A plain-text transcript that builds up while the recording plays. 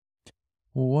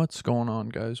What's going on,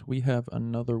 guys? We have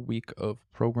another week of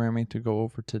programming to go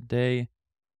over today.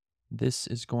 This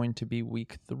is going to be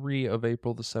week 3 of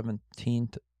April the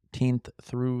 17th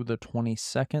through the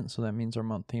 22nd. So that means our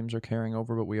month themes are carrying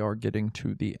over, but we are getting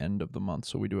to the end of the month.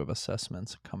 So we do have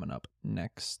assessments coming up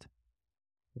next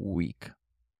week.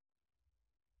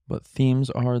 But themes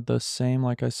are the same,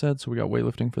 like I said. So we got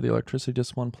weightlifting for the electricity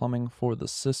discipline, plumbing for the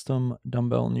system,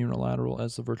 dumbbell and unilateral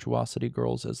as the virtuosity,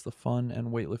 girls as the fun,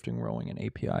 and weightlifting, rowing, and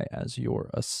API as your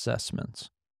assessments.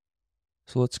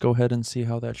 So let's go ahead and see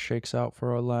how that shakes out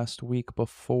for our last week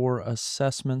before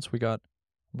assessments. We got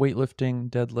weightlifting,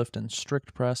 deadlift, and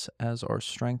strict press as our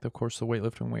strength. Of course, the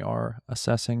weightlifting we are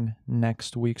assessing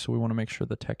next week, so we want to make sure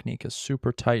the technique is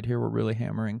super tight here. We're really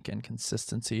hammering in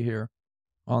consistency here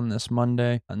on this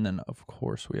Monday. And then, of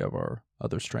course, we have our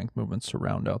other strength movements to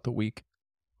round out the week.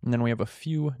 And then we have a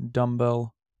few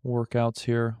dumbbell workouts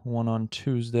here, one on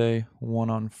Tuesday,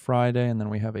 one on Friday, and then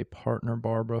we have a partner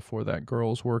Barbara for that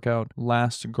girls workout.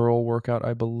 Last girl workout,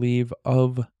 I believe,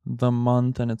 of the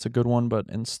month, and it's a good one, but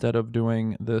instead of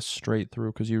doing this straight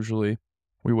through, because usually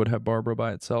we would have Barbara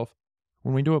by itself,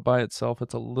 when we do it by itself,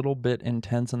 it's a little bit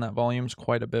intense, and that volume's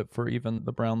quite a bit for even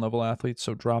the Brown level athletes,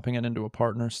 so dropping it into a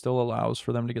partner still allows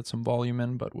for them to get some volume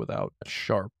in, but without that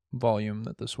sharp volume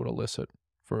that this would elicit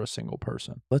for a single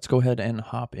person. Let's go ahead and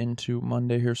hop into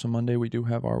Monday here. So Monday we do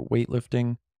have our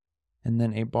weightlifting and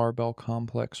then a barbell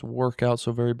complex workout.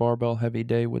 So very barbell heavy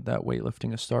day with that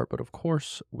weightlifting to start. But of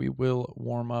course we will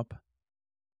warm up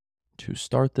to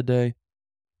start the day.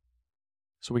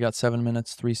 So we got 7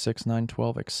 minutes, 3, 6, 9,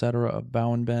 12, etc. of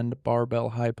bow and bend,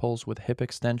 barbell high pulls with hip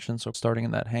extension. So starting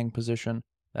in that hang position,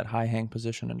 that high hang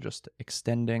position, and just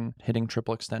extending, hitting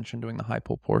triple extension, doing the high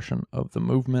pull portion of the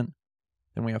movement.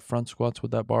 Then we have front squats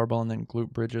with that barbell, and then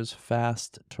glute bridges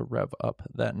fast to rev up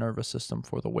that nervous system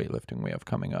for the weightlifting we have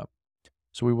coming up.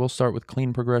 So we will start with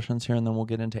clean progressions here, and then we'll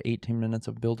get into 18 minutes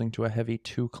of building to a heavy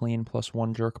 2 clean plus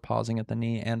 1 jerk, pausing at the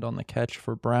knee and on the catch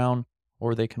for Brown,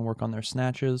 or they can work on their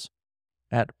snatches.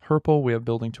 At purple, we have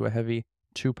building to a heavy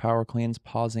 2 power cleans,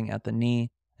 pausing at the knee,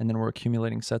 and then we're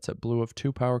accumulating sets at blue of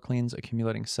 2 power cleans,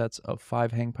 accumulating sets of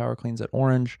 5 hang power cleans at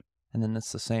orange, and then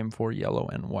it's the same for yellow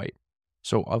and white.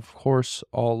 So, of course,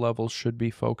 all levels should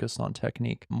be focused on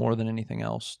technique more than anything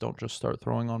else. Don't just start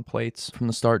throwing on plates from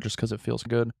the start just because it feels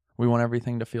good. We want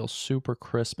everything to feel super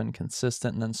crisp and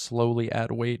consistent, and then slowly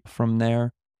add weight from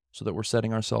there so that we're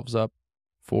setting ourselves up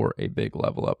for a big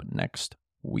level up next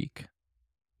week.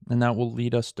 And that will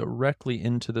lead us directly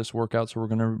into this workout. So we're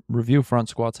going to review front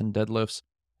squats and deadlifts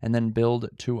and then build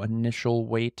to initial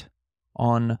weight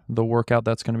on the workout.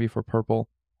 That's going to be for purple.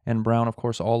 And Brown, of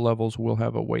course, all levels will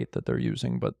have a weight that they're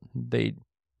using, but they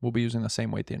will be using the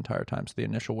same weight the entire time. So the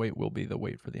initial weight will be the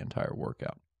weight for the entire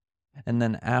workout. And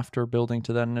then after building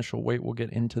to that initial weight, we'll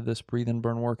get into this breathe and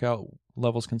burn workout.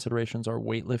 Levels considerations are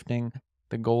weightlifting.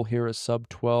 The goal here is sub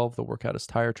 12. The workout is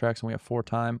tire tracks, and we have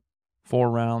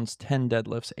 4 rounds, 10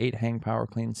 deadlifts, 8 hang power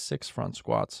cleans, 6 front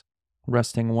squats,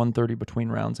 resting 130 between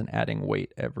rounds and adding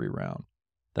weight every round.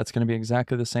 That's going to be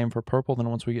exactly the same for purple. Then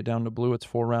once we get down to blue, it's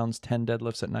 4 rounds, 10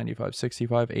 deadlifts at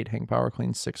 95-65, 8 hang power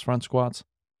cleans, 6 front squats,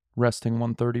 resting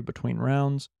 130 between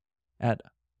rounds. At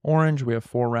orange, we have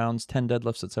 4 rounds, 10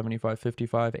 deadlifts at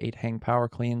 75-55, 8 hang power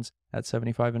cleans at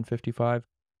 75 and 55,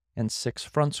 and 6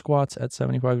 front squats at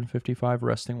 75 and 55,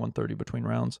 resting 130 between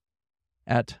rounds.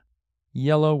 At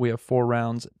yellow, we have 4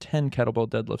 rounds, 10 kettlebell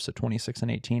deadlifts at 26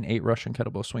 and 18, 8 Russian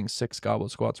kettlebell swings, 6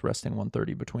 goblet squats, resting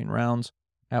 130 between rounds.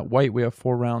 At white, we have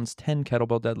 4 rounds, 10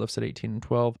 kettlebell deadlifts at 18 and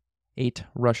 12, 8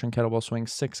 Russian kettlebell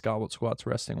swings, 6 goblet squats,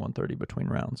 resting 130 between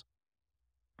rounds.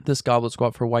 This goblet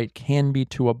squat for white can be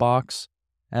to a box,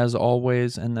 as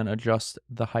always, and then adjust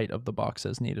the height of the box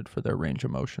as needed for their range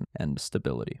of motion and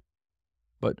stability.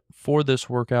 But for this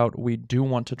workout, we do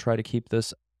want to try to keep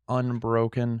this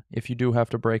unbroken. If you do have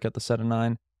to break at the set of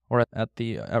 9 or at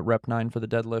rep 9 for the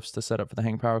deadlifts to set up for the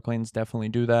hang power cleans, definitely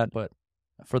do that. But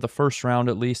for the first round,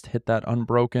 at least, hit that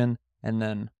unbroken, and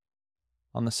then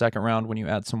on the second round, when you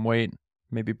add some weight,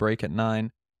 maybe break at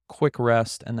 9, quick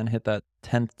rest, and then hit that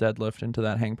 10th deadlift into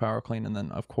that hang power clean. And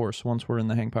then, of course, once we're in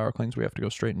the hang power cleans, we have to go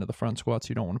straight into the front squats.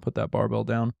 You don't want to put that barbell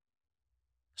down.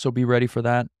 So be ready for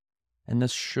that. And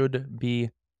this should be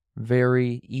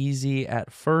very easy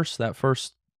at first. The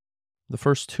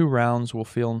first 2 rounds will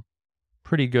feel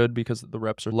pretty good because the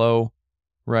reps are low,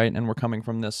 right? And we're coming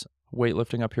from this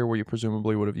weightlifting up here where you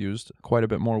presumably would have used quite a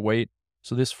bit more weight.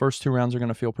 So these first 2 rounds are going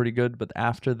to feel pretty good, but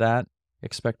after that,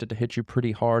 expect it to hit you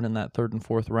pretty hard in that 3rd and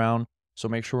 4th round. So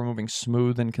make sure we're moving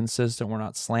smooth and consistent. We're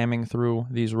not slamming through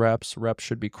these reps. Reps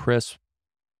should be crisp.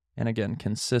 And again,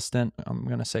 consistent. I'm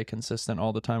going to say consistent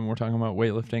all the time when we're talking about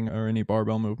weightlifting or any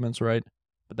barbell movements, right?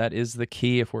 But that is the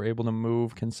key. If we're able to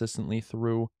move consistently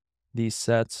through these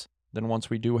sets, then once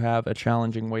we do have a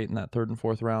challenging weight in that third and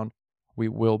fourth round, we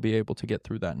will be able to get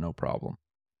through that no problem.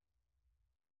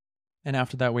 And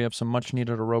after that, we have some much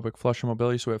needed aerobic flush and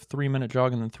mobility. So we have 3-minute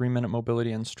jog and then 3-minute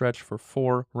mobility and stretch for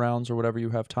 4 rounds or whatever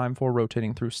you have time for,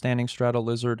 rotating through standing, straddle,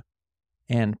 lizard,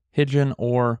 and pigeon,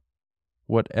 or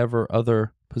whatever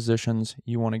other positions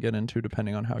you want to get into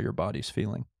depending on how your body's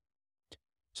feeling.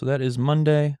 So that is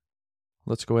Monday.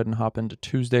 Let's go ahead and hop into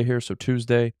Tuesday here. So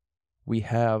Tuesday, we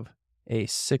have a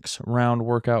 6-round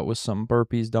workout with some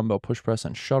burpees, dumbbell push press,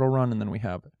 and shuttle run. And then we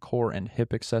have core and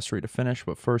hip accessory to finish.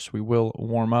 But first, we will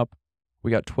warm up. We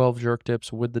got 12 jerk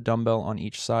dips with the dumbbell on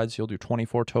each side. So you'll do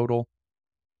 24 total.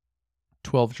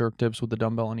 12 jerk dips with the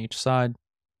dumbbell on each side.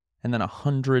 And then a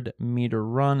 100-meter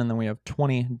run. And then we have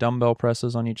 20 dumbbell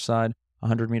presses on each side,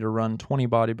 100-meter run, 20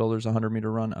 bodybuilders,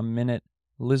 100-meter run, a minute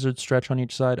lizard stretch on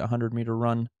each side, 100-meter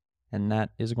run. And that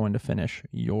is going to finish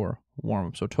your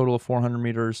warm-up. So a total of 400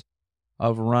 meters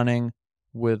of running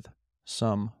with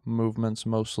some movements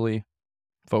mostly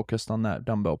focused on that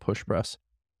dumbbell push press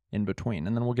in between.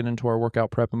 And then we'll get into our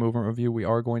workout prep and movement review. We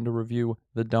are going to review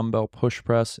the dumbbell push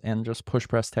press and just push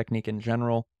press technique in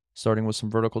general, starting with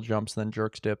some vertical jumps, then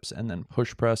jerk dips, and then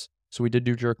push press. So we did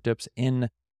do jerk dips in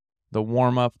the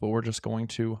warm-up, but we're just going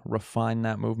to refine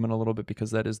that movement a little bit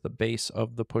because that is the base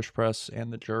of the push press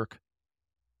and the jerk.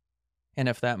 And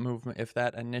if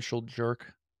that initial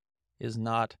jerk is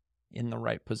not in the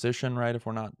right position, right, if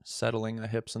we're not settling the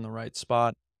hips in the right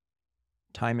spot,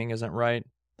 timing isn't right,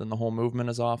 then the whole movement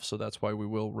is off. So that's why we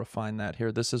will refine that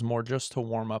here. This is more just to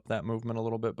warm up that movement a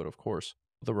little bit, but of course,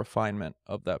 the refinement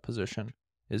of that position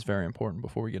is very important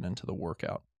before we get into the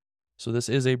workout. So this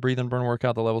is a breathe and burn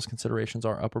workout. The levels considerations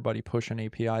are upper body push and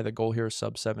API. The goal here is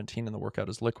sub 17 and the workout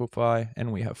is liquefy.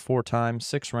 And we have 4 times,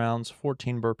 6 rounds,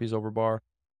 14 burpees over bar,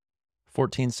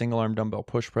 14 single arm dumbbell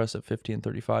push press at 50 and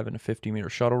 35, and a 50-meter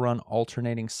shuttle run,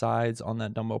 alternating sides on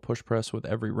that dumbbell push press with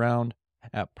every round.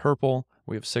 At purple,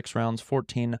 we have 6 rounds,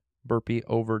 14 burpee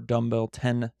over dumbbell,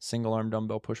 10 single arm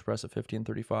dumbbell push press at 50 and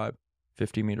 35,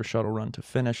 50-meter shuttle run to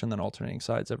finish, and then alternating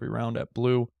sides every round. At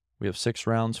blue, we have 6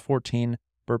 rounds, 14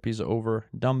 burpees over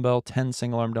dumbbell, 10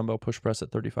 single arm dumbbell push press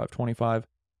at 35-25,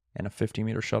 and a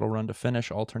 50-meter shuttle run to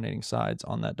finish, alternating sides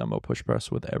on that dumbbell push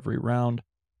press with every round.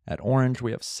 At orange,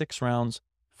 we have 6 rounds,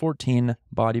 14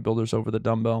 bodybuilders over the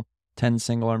dumbbell, 10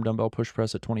 single arm dumbbell push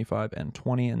press at 25 and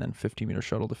 20, and then 50-meter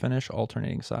shuttle to finish,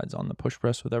 alternating sides on the push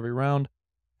press with every round.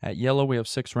 At yellow, we have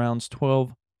 6 rounds,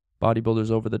 12 bodybuilders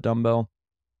over the dumbbell,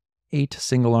 8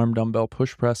 single arm dumbbell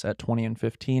push press at 20 and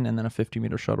 15, and then a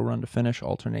 50-meter shuttle run to finish,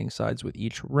 alternating sides with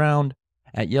each round.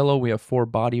 At yellow, we have 4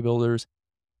 rounds,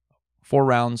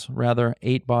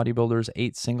 8 bodybuilders,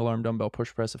 8 single arm dumbbell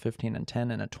push press at 15 and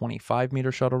 10, and a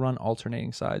 25-meter shuttle run,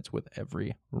 alternating sides with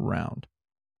every round.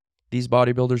 These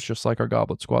bodybuilders, just like our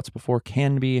goblet squats before,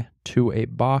 can be to a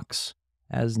box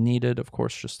as needed, of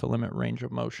course, just to limit range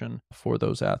of motion for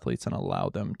those athletes and allow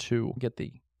them to get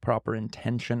the proper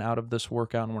intention out of this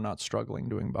workout, and we're not struggling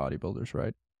doing bodybuilders,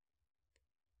 right?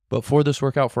 But for this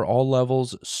workout, for all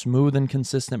levels, smooth and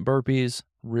consistent burpees,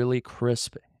 really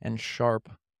crisp and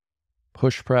sharp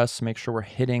push press. Make sure we're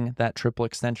hitting that triple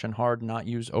extension hard, not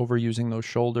overusing those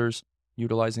shoulders,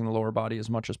 utilizing the lower body as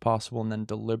much as possible, and then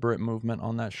deliberate movement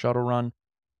on that shuttle run.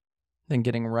 Then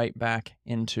getting right back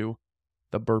into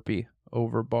the burpee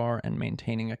over bar and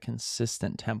maintaining a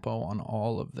consistent tempo on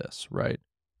all of this, right?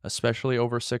 Especially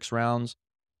over 6 rounds.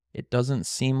 It doesn't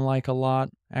seem like a lot.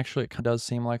 Actually, it does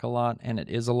seem like a lot, and it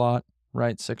is a lot,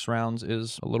 right? 6 rounds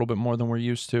is a little bit more than we're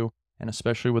used to, and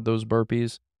especially with those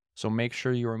burpees. So make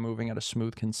sure you are moving at a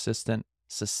smooth, consistent,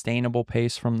 sustainable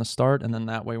pace from the start, and then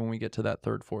that way when we get to that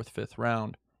 3rd, 4th, 5th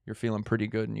round, you're feeling pretty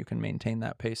good and you can maintain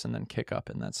that pace and then kick up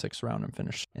in that 6th round and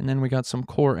finish. And then we got some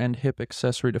core and hip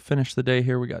accessory to finish the day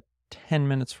here. We got 10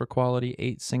 minutes for quality,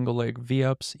 8 single leg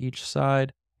V-ups each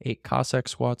side, 8 Cossack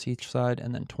squats each side,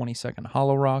 and then 20-second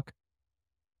hollow rock.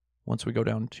 Once we go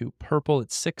down to purple,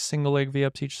 it's 6 single leg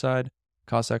V-ups each side,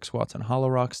 Cossack squats and hollow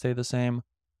rock stay the same.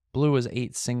 Blue is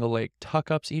 8 single leg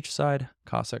tuck-ups each side,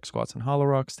 Cossack squats and hollow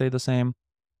rock stay the same.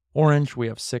 Orange, we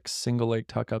have 6 single leg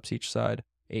tuck-ups each side,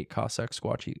 8 Cossack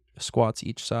squats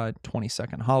each side,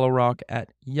 20-second hollow rock.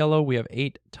 At yellow, we have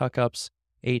 8 tuck-ups,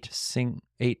 8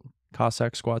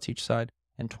 Cossack squats each side,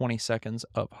 and 20 seconds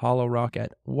of hollow rock.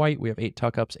 At white, we have 8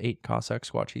 tuck-ups, 8 Cossack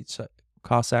squats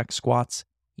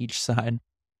each side,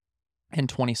 and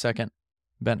 20-second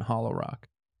bent hollow rock.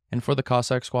 And for the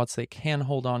Cossack squats, they can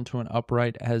hold on to an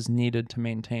upright as needed to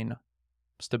maintain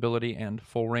stability and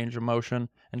full range of motion,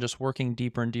 and just working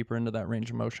deeper and deeper into that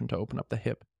range of motion to open up the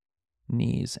hip,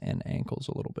 knees, and ankles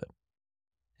a little bit.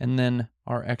 And then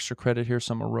our extra credit here,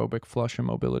 some aerobic flush and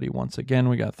mobility. Once again,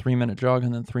 we got 3-minute jog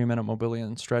and then 3-minute mobility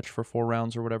and stretch for 4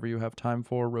 rounds or whatever you have time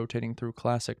for, rotating through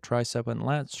classic tricep and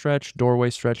lat stretch,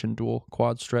 doorway stretch, and dual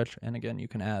quad stretch. And again, you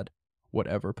can add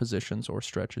whatever positions or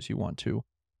stretches you want to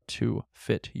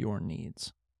fit your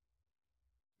needs.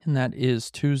 And that is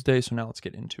Tuesday. So now let's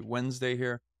get into Wednesday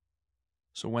here.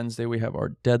 So Wednesday we have our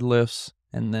deadlifts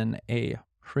and then a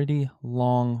pretty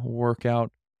long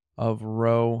workout of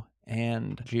row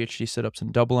and GHD sit-ups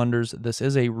and double unders. This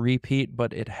is a repeat,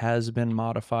 but it has been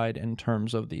modified in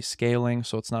terms of the scaling,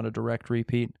 so it's not a direct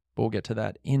repeat, but we'll get to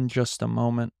that in just a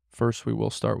moment. First, we will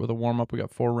start with a warm-up. We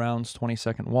got 4 rounds,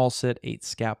 20-second wall sit, 8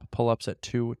 scap pull-ups at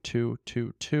 2, 2,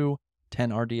 2, 2, 10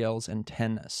 RDLs, and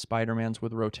 10 Spider-Mans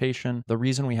with rotation. The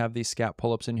reason we have these scap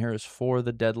pull-ups in here is for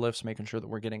the deadlifts, making sure that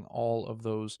we're getting all of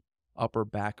those upper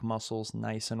back muscles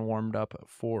nice and warmed up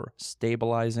for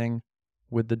stabilizing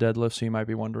with the deadlift. So you might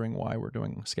be wondering why we're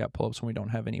doing scap pull-ups when we don't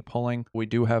have any pulling. We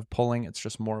do have pulling, it's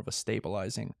just more of a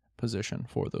stabilizing position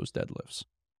for those deadlifts.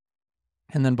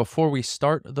 And then before we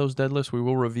start those deadlifts, we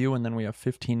will review, and then we have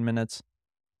 15 minutes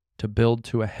to build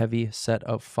to a heavy set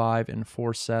of 5 and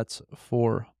 4 sets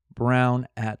for brown.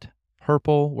 At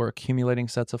purple, we're accumulating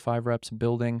sets of 5 reps,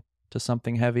 building to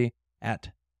something heavy.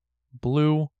 At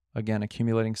blue, again,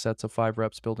 accumulating sets of 5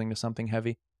 reps, building to something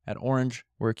heavy. At orange,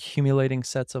 we're accumulating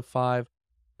sets of 5,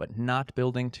 but not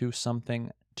building to something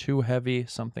too heavy,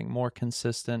 something more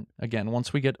consistent. Again,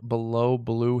 once we get below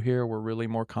blue here, we're really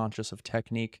more conscious of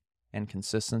technique and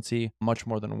consistency, much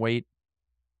more than weight.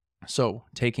 So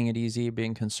taking it easy,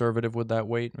 being conservative with that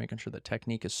weight, making sure that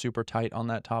technique is super tight on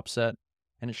that top set.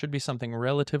 And it should be something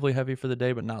relatively heavy for the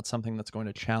day, but not something that's going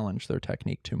to challenge their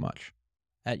technique too much.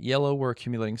 At yellow, we're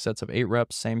accumulating sets of 8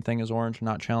 reps, same thing as orange,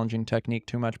 not challenging technique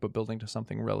too much, but building to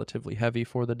something relatively heavy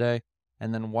for the day.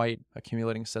 And then white,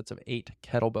 accumulating sets of 8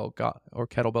 kettlebell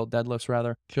deadlifts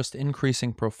rather. Just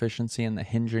increasing proficiency in the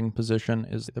hinging position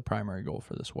is the primary goal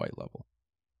for this white level.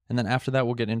 And then after that,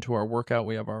 we'll get into our workout.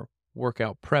 We have our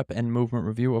workout prep and movement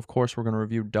review. Of course, we're going to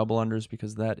review double unders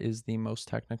because that is the most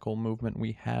technical movement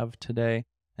we have today.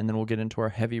 And then we'll get into our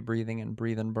heavy breathing and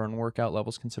breathe and burn workout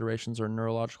levels considerations or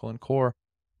neurological and core.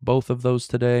 Both of those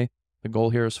today. The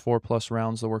goal here is 4+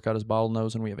 rounds. The workout is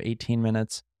bottlenose, and we have 18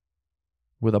 minutes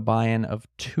with a buy-in of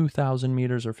 2,000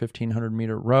 meters or 1,500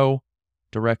 meter row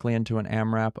directly into an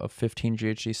AMRAP of 15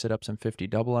 GHD sit-ups and 50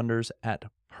 double unders. At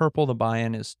purple, the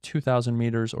buy-in is 2,000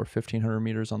 meters or 1,500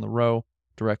 meters on the row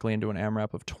directly into an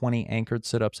AMRAP of 20 anchored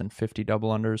sit-ups and 50 double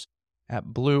unders.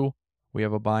 At blue, we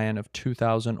have a buy-in of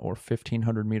 2,000 or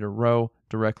 1,500 meter row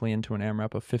directly into an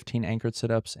AMRAP of 15 anchored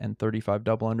sit-ups and 35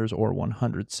 double unders or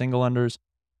 100 single unders.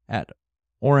 At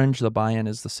orange, the buy-in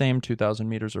is the same, 2,000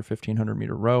 meters or 1,500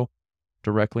 meter row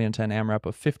directly into an AMRAP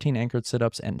of 15 anchored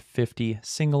sit-ups and 50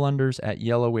 single unders. At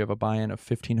yellow, we have a buy-in of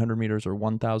 1,500 meters or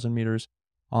 1,000 meters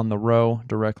on the row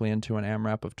directly into an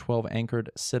AMRAP of 12 anchored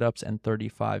sit-ups and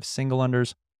 35 single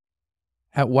unders.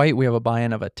 At white, we have a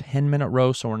buy-in of a 10-minute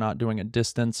row, so we're not doing a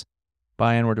distance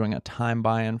buy-in, we're doing a time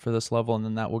buy-in for this level, and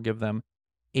then that will give them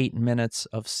 8 minutes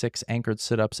of 6 anchored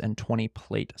sit-ups and 20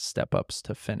 plate step-ups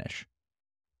to finish.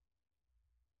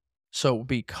 So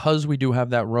because we do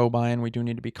have that row buy-in, we do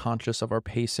need to be conscious of our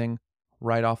pacing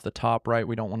right off the top, right?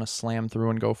 We don't want to slam through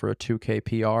and go for a 2K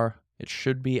PR. It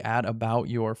should be at about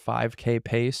your 5K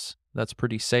pace. That's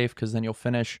pretty safe because then you'll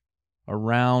finish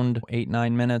around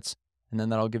 8-9 minutes, and then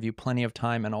that'll give you plenty of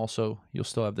time, and also you'll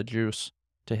still have the juice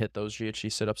to hit those GHD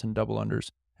sit-ups and double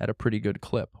unders at a pretty good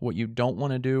clip. What you don't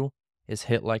want to do is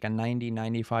hit like a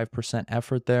 90-95%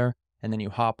 effort there, and then you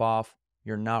hop off.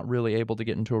 You're not really able to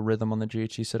get into a rhythm on the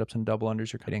GHD sit-ups and double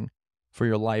unders. You're cutting for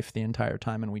your life the entire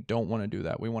time, and we don't want to do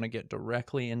that. We want to get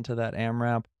directly into that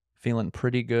AMRAP, feeling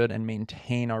pretty good, and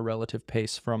maintain our relative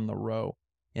pace from the row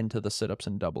into the sit-ups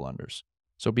and double unders.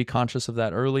 So be conscious of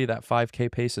that early. That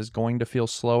 5K pace is going to feel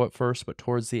slow at first, but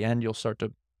towards the end, you'll start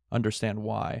to understand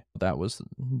why.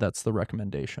 That's the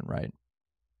recommendation, right?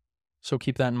 So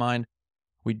keep that in mind.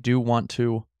 We do want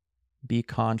to be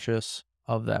conscious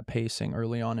of that pacing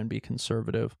early on and be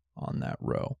conservative on that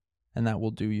row. And that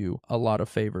will do you a lot of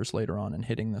favors later on in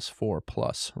hitting this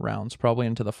 4+ rounds, probably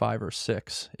into the 5 or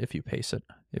 6 if you pace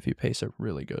it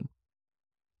really good.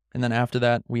 And then after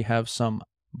that, we have some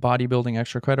bodybuilding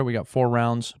extra credit. We got 4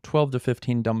 rounds, 12 to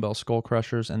 15 dumbbell skull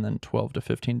crushers, and then 12 to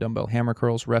 15 dumbbell hammer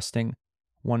curls, resting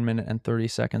 1 minute and 30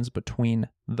 seconds between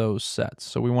those sets.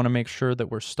 So we want to make sure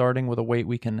that we're starting with a weight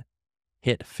we can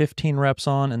hit 15 reps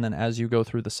on, and then as you go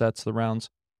through the sets, the rounds,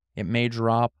 it may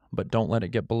drop, but don't let it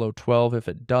get below 12. If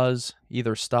it does,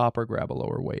 either stop or grab a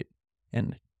lower weight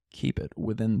and keep it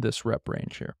within this rep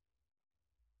range here.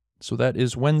 So that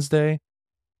is Wednesday.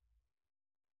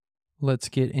 Let's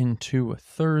get into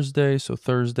Thursday. So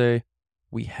Thursday,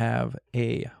 we have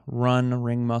a run,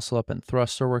 ring muscle up, and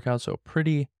thruster workout. So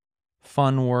pretty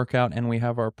fun workout, and we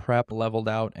have our prep leveled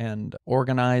out and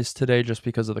organized today just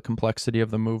because of the complexity of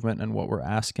the movement and what we're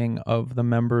asking of the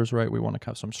members, right? We want to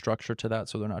have some structure to that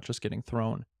so they're not just getting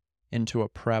thrown into a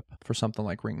prep for something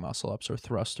like ring muscle ups or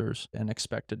thrusters and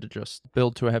expected to just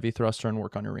build to a heavy thruster and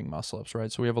work on your ring muscle ups,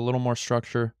 right? So we have a little more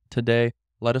structure today.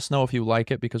 Let us know if you like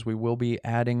it, because we will be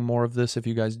adding more of this if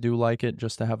you guys do like it,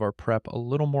 just to have our prep a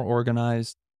little more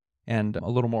organized and a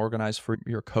little more organized for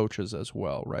your coaches as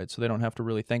well, right? So they don't have to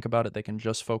really think about it. They can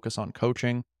just focus on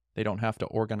coaching. They don't have to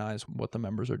organize what the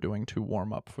members are doing to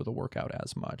warm up for the workout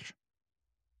as much.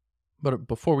 But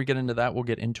before we get into that, we'll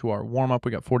get into our warm-up.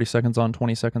 We got 40 seconds on,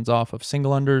 20 seconds off of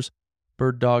single unders,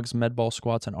 bird dogs, med ball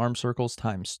squats, and arm circles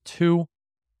 ×2.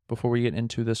 Before we get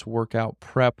into this workout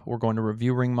prep, we're going to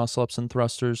review ring muscle-ups and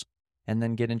thrusters, and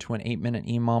then get into an 8-minute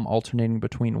EMOM alternating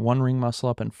between 1 ring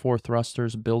muscle-up and 4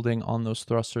 thrusters, building on those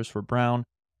thrusters for brown.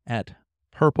 At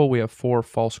purple, we have 4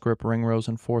 false grip ring rows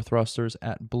and 4 thrusters.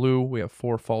 At blue, we have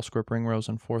 4 false grip ring rows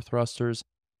and 4 thrusters.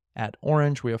 At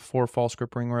orange, we have 4 false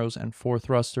grip ring rows and 4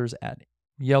 thrusters. At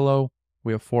yellow,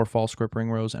 we have 4 false grip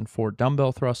ring rows and 4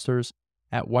 dumbbell thrusters.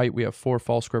 At white, we have 4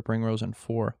 false grip ring rows and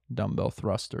 4 dumbbell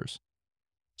thrusters.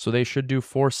 So they should do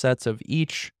 4 sets of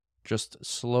each, just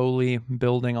slowly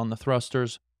building on the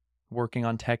thrusters, working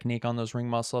on technique on those ring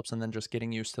muscle-ups, and then just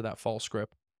getting used to that false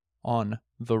grip on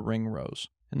the ring rows.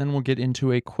 And then we'll get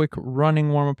into a quick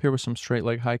running warm-up here with some straight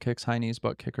leg high kicks, high knees,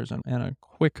 butt kickers, and a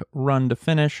quick run to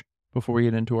finish. Before we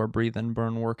get into our breathe and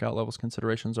burn workout levels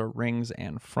considerations, are rings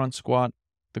and front squat.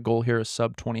 The goal here is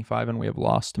sub 25, and we have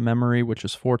lost memory, which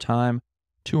is 4 time,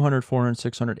 200, 400,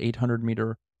 600, 800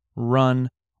 meter run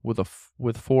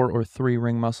with 4 or 3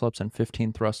 ring muscle ups and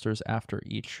 15 thrusters after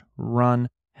each run.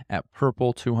 At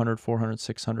purple, 200, 400,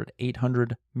 600,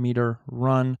 800 meter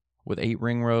run with 8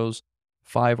 ring rows,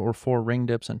 5 or 4 ring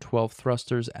dips, and 12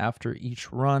 thrusters after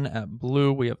each run. At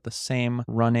blue, we have the same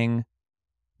running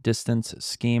distance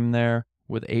scheme there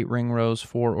with 8 ring rows,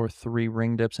 4 or 3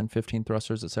 ring dips, and 15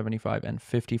 thrusters at 75 and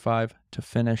 55 to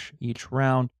finish each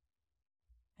round.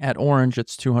 At orange,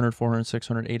 it's 200, 400,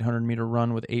 600, 800 meter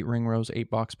run with 8 ring rows, 8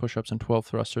 box push-ups, and 12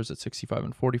 thrusters at 65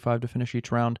 and 45 to finish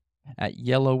each round. At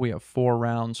yellow, we have 4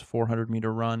 rounds, 400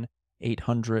 meter run, 8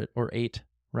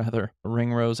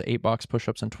 ring rows, 8 box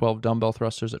push-ups, and 12 dumbbell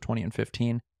thrusters at 20 and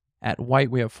 15. At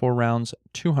white, we have 4 rounds,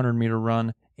 200 meter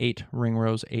run, 8 ring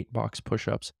rows, 8 box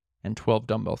push-ups, and 12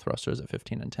 dumbbell thrusters at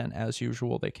 15 and 10. As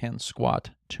usual, they can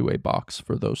squat to a box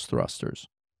for those thrusters.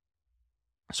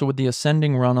 So with the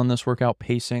ascending run on this workout,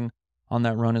 pacing on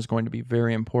that run is going to be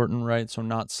very important, right? So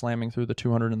not slamming through the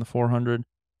 200 and the 400.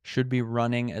 Should be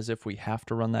running as if we have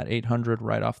to run that 800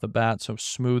 right off the bat. So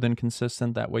smooth and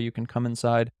consistent. That way you can come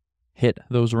inside, hit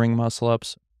those ring muscle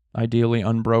ups, ideally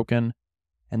unbroken,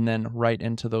 and then right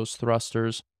into those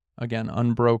thrusters. Again,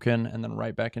 unbroken, and then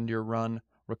right back into your run,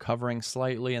 recovering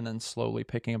slightly, and then slowly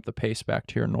picking up the pace back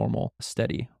to your normal,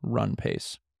 steady run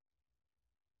pace.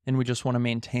 And we just want to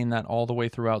maintain that all the way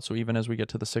throughout. So even as we get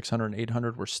to the 600 and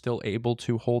 800, we're still able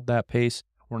to hold that pace.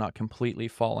 We're not completely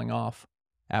falling off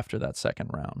after that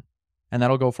second round. And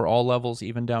that'll go for all levels,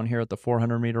 even down here at the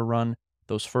 400 meter run.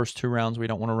 Those first 2 rounds, we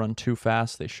don't want to run too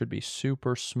fast. They should be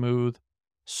super smooth,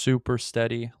 super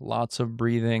steady, lots of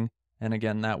breathing. And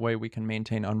again, that way we can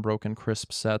maintain unbroken,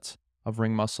 crisp sets of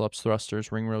ring muscle ups,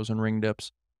 thrusters, ring rows, and ring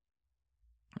dips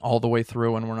all the way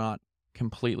through, and we're not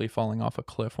completely falling off a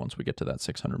cliff once we get to that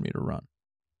 600 meter run.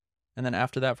 And then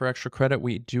after that, for extra credit,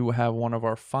 we do have one of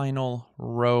our final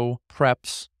row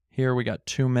preps. Here we got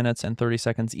 2 minutes and 30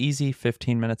 seconds easy,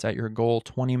 15 minutes at your goal,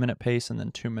 20-minute pace, and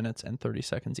then 2 minutes and 30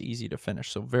 seconds easy to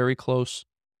finish. So very close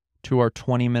to our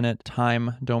 20-minute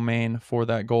time domain for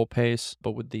that goal pace,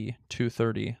 but with the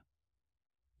 2:30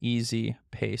 easy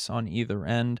pace on either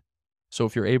end. So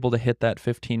if you're able to hit that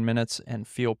 15 minutes and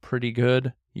feel pretty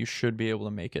good, you should be able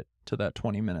to make it to that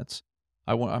 20 minutes.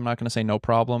 I'm not going to say no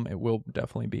problem. It will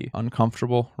definitely be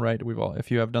uncomfortable, right?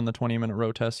 If you have done the 20-minute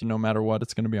row test, no matter what,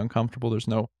 it's going to be uncomfortable. There's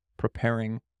no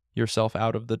preparing yourself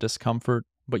out of the discomfort,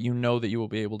 but you know that you will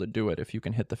be able to do it if you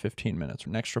can hit the 15 minutes.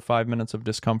 An extra 5 minutes of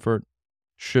discomfort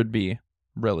should be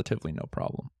relatively no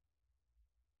problem.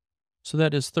 So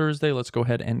that is Thursday. Let's go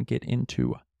ahead and get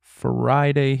into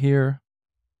Friday here.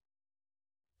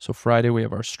 So Friday we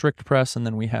have our strict press, and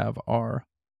then we have our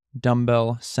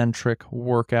dumbbell-centric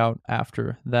workout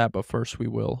after that. But first we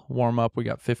will warm up. We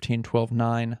got 15, 12,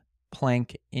 9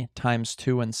 plank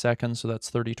 ×2 in seconds. So that's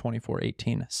 30, 24,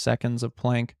 18 seconds of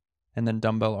plank. And then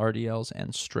dumbbell RDLs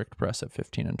and strict press at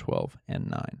 15 and 12 and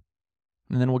 9.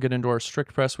 And then we'll get into our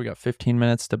strict press. We got 15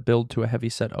 minutes to build to a heavy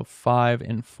set of 5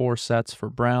 in 4 sets for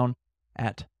brown.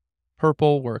 At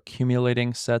purple, we're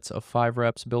accumulating sets of 5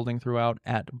 reps, building throughout.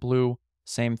 At blue,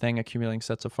 same thing, accumulating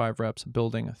sets of 5 reps,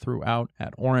 building throughout.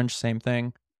 At orange, same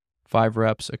thing, 5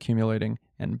 reps, accumulating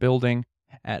and building.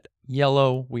 At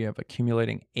yellow, we have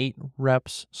accumulating 8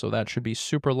 reps, so that should be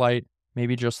super light,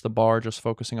 maybe just the bar, just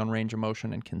focusing on range of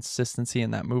motion and consistency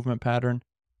in that movement pattern.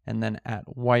 And then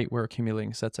at white, we're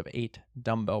accumulating sets of 8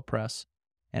 dumbbell press,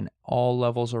 and all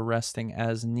levels are resting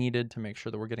as needed to make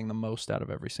sure that we're getting the most out of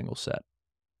every single set.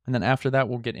 And then after that,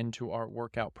 we'll get into our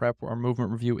workout prep, where our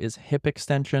movement review is hip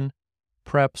extension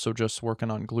prep, so just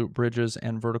working on glute bridges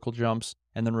and vertical jumps,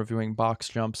 and then reviewing box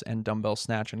jumps and dumbbell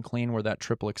snatch and clean, where that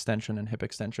triple extension and hip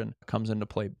extension comes into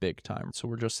play big time. So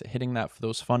we're just hitting that for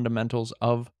those fundamentals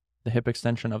of the hip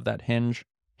extension of that hinge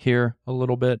here a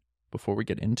little bit before we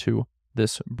get into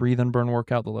this breathe and burn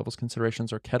workout. The levels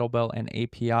considerations are kettlebell and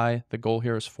API. The goal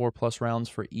here is 4+ rounds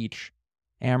for each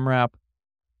AMRAP.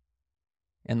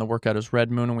 And the workout is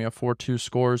Red Moon, and we have 4-2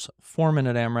 scores,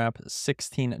 4-minute AMRAP,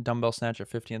 16 dumbbell snatch at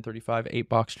 50 and 35, 8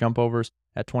 box jump overs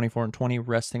at 24 and 20,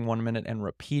 resting 1 minute and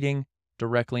repeating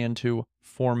directly into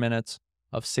 4 minutes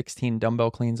of 16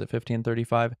 dumbbell cleans at 50 and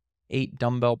 35, 8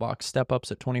 dumbbell box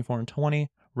step-ups at 24 and 20,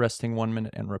 resting 1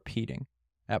 minute and repeating.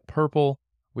 At purple,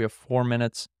 we have 4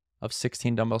 minutes of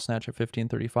 16 dumbbell snatch at 50 and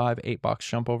 35, 8 box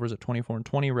jump overs at 24 and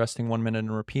 20, resting 1 minute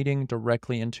and repeating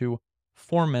directly into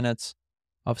 4 minutes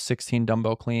of 16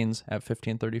 dumbbell cleans at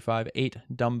 50 and 35, 8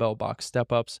 dumbbell box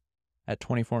step-ups at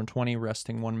 24 and 20,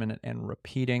 resting 1 minute and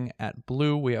repeating. At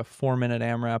blue, we have 4-minute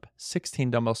AMRAP,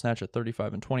 16 dumbbell snatch at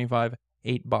 35 and 25,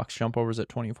 8 box jump overs at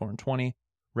 24 and 20,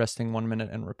 resting 1 minute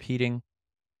and repeating.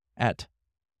 And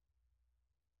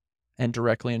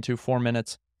directly into 4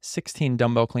 minutes, 16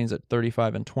 dumbbell cleans at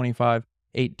 35 and 25,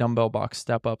 8 dumbbell box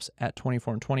step-ups at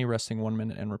 24 and 20, resting 1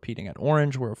 minute and repeating. At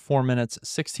orange, we're 4 minutes,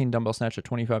 16 dumbbell snatch at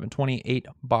 25 and 20, 8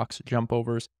 box jump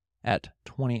overs at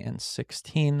 20 and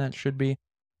 16, that should be,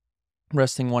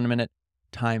 resting 1 minute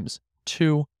times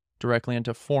 2, directly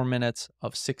into 4 minutes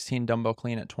of 16 dumbbell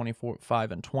clean at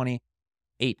 25 and 20,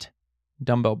 8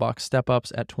 dumbbell box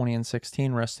step-ups at 20 and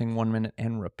 16, resting 1 minute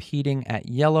and repeating. At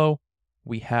yellow,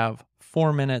 we have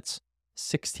 4 minutes,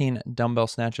 16 dumbbell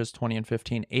snatches, 20 and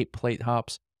 15, 8 plate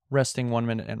hops, resting 1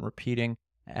 minute and repeating.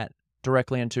 At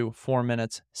directly into 4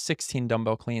 minutes, 16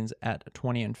 dumbbell cleans at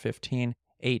 20 and 15,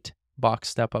 8 box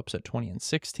step-ups at 20 and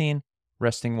 16,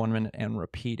 resting 1 minute and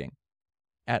repeating.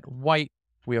 At white,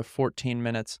 we have 14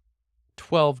 minutes,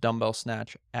 12 dumbbell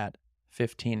snatch at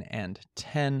 15 and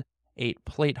 10, 8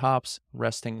 plate hops,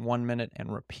 resting 1 minute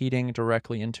and repeating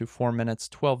directly into 4 minutes,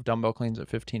 12 dumbbell cleans at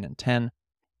 15 and 10,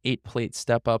 8 plate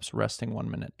step-ups, resting 1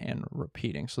 minute and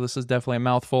repeating. So this is definitely a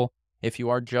mouthful. If you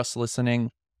are just listening,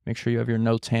 make sure you have your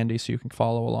notes handy so you can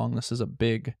follow along. This is a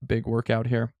big, big workout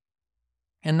here.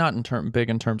 And not big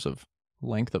in terms of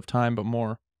length of time, but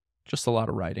more just a lot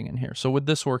of writing in here. So with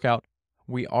this workout,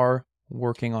 we are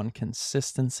working on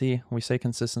consistency. We say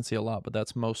consistency a lot, but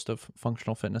that's most of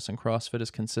functional fitness and CrossFit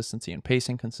is consistency in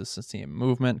pacing, consistency in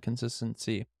movement,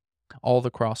 consistency all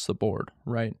across the board,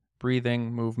 right?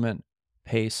 Breathing, movement,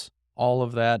 pace, all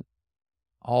of that,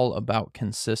 all about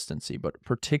consistency. But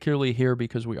particularly here,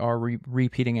 because we are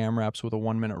repeating AMRAPs with a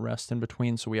 1 minute rest in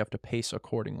between, so we have to pace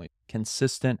accordingly.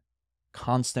 Consistent,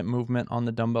 constant movement on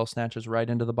the dumbbell snatches right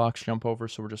into the box jump over,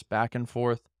 so we're just back and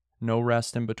forth, no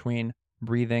rest in between,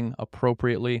 breathing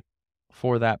appropriately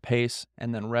for that pace,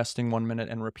 and then resting 1 minute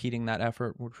and repeating that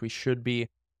effort, which we should be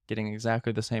getting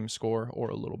exactly the same score or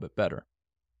a little bit better.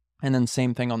 And then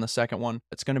same thing on the second one.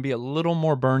 It's going to be a little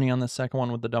more burny on the second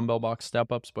one with the dumbbell box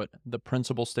step-ups, but the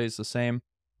principle stays the same,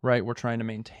 right? We're trying to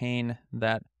maintain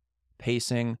that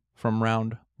pacing from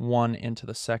round 1 into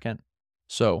the second.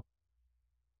 So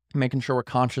making sure we're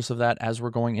conscious of that as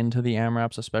we're going into the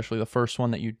AMRAPs, especially the first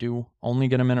one, that you do only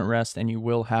get a minute rest and you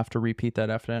will have to repeat that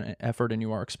effort and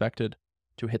you are expected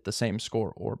to hit the same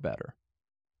score or better,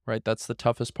 right? That's the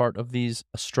toughest part of these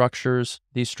structured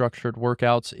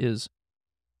workouts is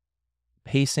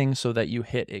pacing so that you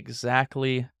hit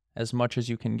exactly as much as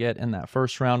you can get in that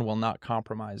first round while not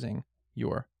compromising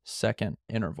your second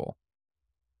interval.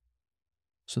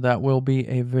 So that will be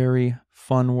a very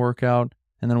fun workout.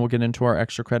 And then we'll get into our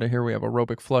extra credit here. We have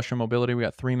aerobic flush and mobility. We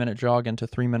got 3-minute jog into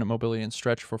 3-minute mobility and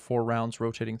stretch for 4 rounds,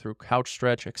 rotating through couch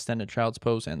stretch, extended child's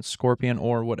pose, and scorpion,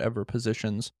 or whatever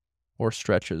positions or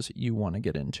stretches you want to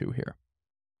get into here.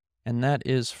 And that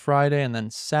is Friday. And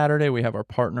then Saturday, we have our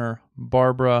partner,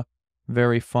 Barbara.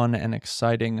 Very fun and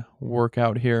exciting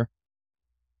workout here.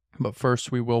 But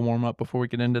first, we will warm up before we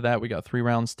get into that. We got 3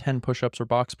 rounds, 10 push-ups or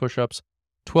box push-ups,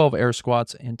 12 air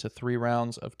squats into 3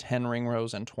 rounds of 10 ring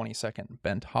rows and 20-second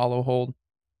bent hollow hold.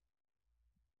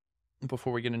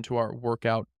 Before we get into our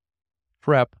workout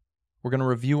prep, we're going to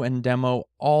review and demo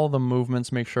all the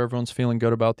movements, make sure everyone's feeling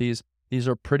good about these. These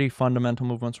are pretty fundamental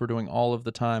movements we're doing all of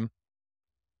the time,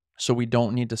 so we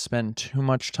don't need to spend too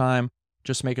much time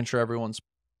just making sure everyone's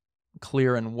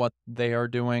clear in what they are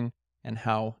doing and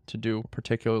how to do,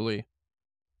 particularly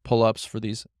pull-ups for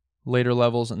these later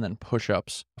levels and then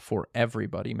push-ups for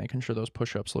everybody, making sure those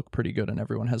push-ups look pretty good and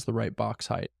everyone has the right box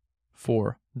height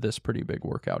for this pretty big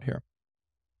workout here.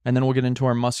 And then we'll get into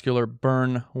our muscular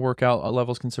burn workout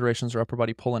levels considerations, or upper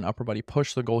body pull and upper body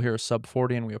push. The goal here is sub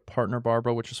 40, and we have partner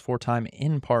barbell, which is 4-time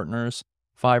in partners,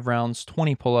 5 rounds,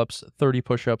 20 pull-ups, 30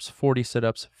 push-ups, 40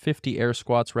 sit-ups, 50 air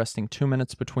squats, resting 2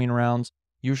 minutes between rounds.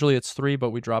 Usually it's 3, but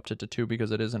we dropped it to 2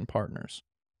 because it is in partners.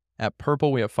 At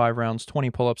purple, we have 5 rounds, 20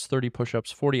 pull-ups, 30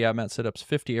 push-ups, 40 ab mat sit-ups,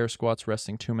 50 air squats,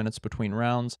 resting 2 minutes between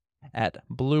rounds. At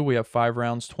blue, we have 5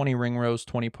 rounds, 20 ring rows,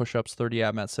 20 push-ups, 30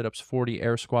 ab mat sit-ups, 40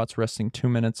 air squats, resting 2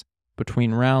 minutes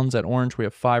between rounds. At orange, we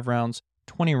have 5 rounds,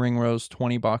 20 ring rows,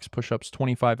 20 box push-ups,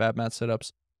 25 ab mat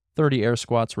sit-ups, 30 air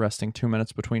squats, resting 2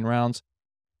 minutes between rounds.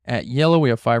 At yellow, we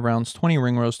have 5 rounds, 20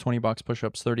 ring rows, 20 box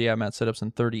push-ups, 30 ab mat sit-ups,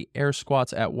 and 30 air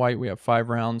squats. At white, we have 5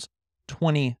 rounds,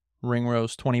 20 ring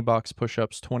rows, 20 box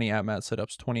push-ups, 20 ab mat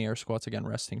sit-ups, 20 air squats, again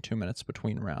resting 2 minutes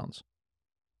between rounds.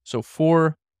 So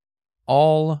for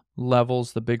all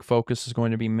levels, the big focus is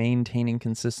going to be maintaining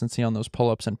consistency on those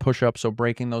pull-ups and push-ups, so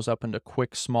breaking those up into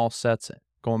quick, small sets,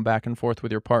 going back and forth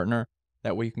with your partner.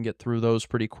 That way you can get through those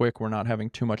pretty quick. We're not having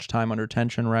too much time under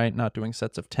tension, right? Not doing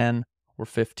sets of 10 or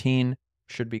 15.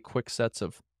 Should be quick sets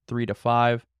of 3 to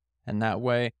 5, and that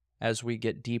way, as we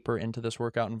get deeper into this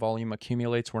workout and volume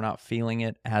accumulates, we're not feeling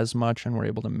it as much, and we're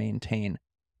able to maintain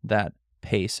that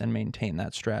pace and maintain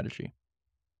that strategy.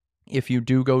 If you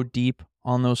do go deep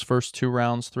on those first 2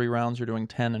 rounds, 3 rounds, you're doing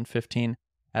 10 and 15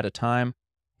 at a time.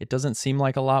 It doesn't seem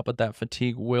like a lot, but that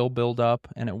fatigue will build up,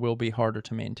 and it will be harder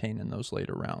to maintain in those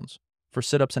later rounds. For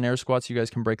sit-ups and air squats, you guys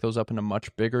can break those up into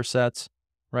much bigger sets,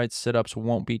 right? Sit-ups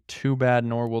won't be too bad,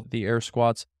 nor will the air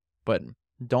squats, but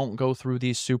don't go through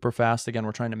these super fast. Again,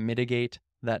 we're trying to mitigate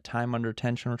that time under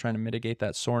tension. We're trying to mitigate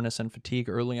that soreness and fatigue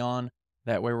early on.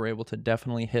 That way we're able to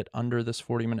definitely hit under this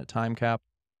 40-minute time cap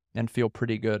and feel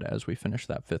pretty good as we finish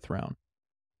that 5th round.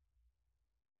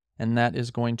 And that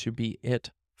is going to be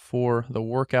it for the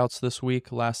workouts this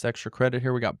week. Last extra credit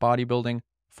here, we got bodybuilding,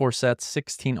 4 sets,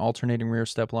 16 alternating rear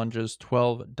step lunges,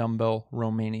 12 dumbbell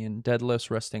Romanian deadlifts,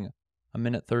 resting 1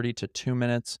 minute 30 to 2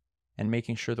 minutes, and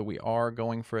making sure that we are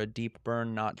going for a deep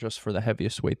burn, not just for the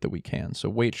heaviest weight that we can. So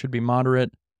weight should be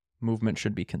moderate, movement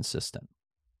should be consistent.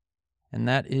 And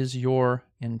that is your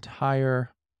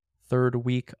entire 3rd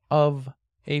week of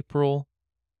April.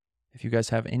 If you guys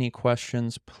have any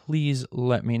questions, please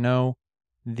let me know.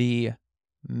 The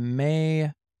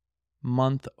May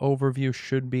month overview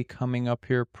should be coming up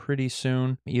here pretty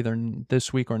soon, either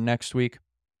this week or next week.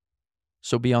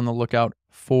 So be on the lookout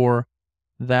for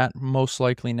that, most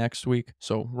likely next week.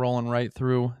 So rolling right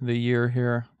through the year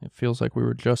here. It feels like we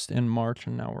were just in March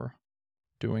and now we're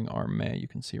doing our May. You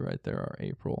can see right there our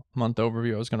April month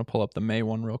overview. I was going to pull up the May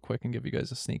one real quick and give you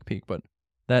guys a sneak peek, but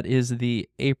that is the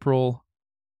April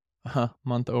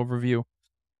month overview.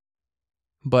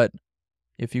 But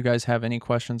if you guys have any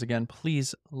questions, again,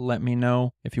 please let me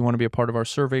know. If you want to be a part of our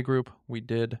survey group, we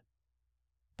did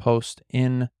post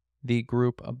in the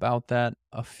group about that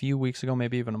a few weeks ago,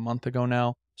 maybe even a month ago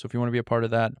now. So if you want to be a part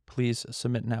of that, please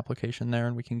submit an application there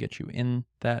and we can get you in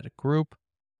that group.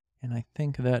 And I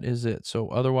think that is it. So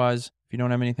otherwise, if you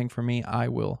don't have anything for me, I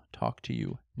will talk to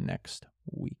you next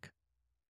week.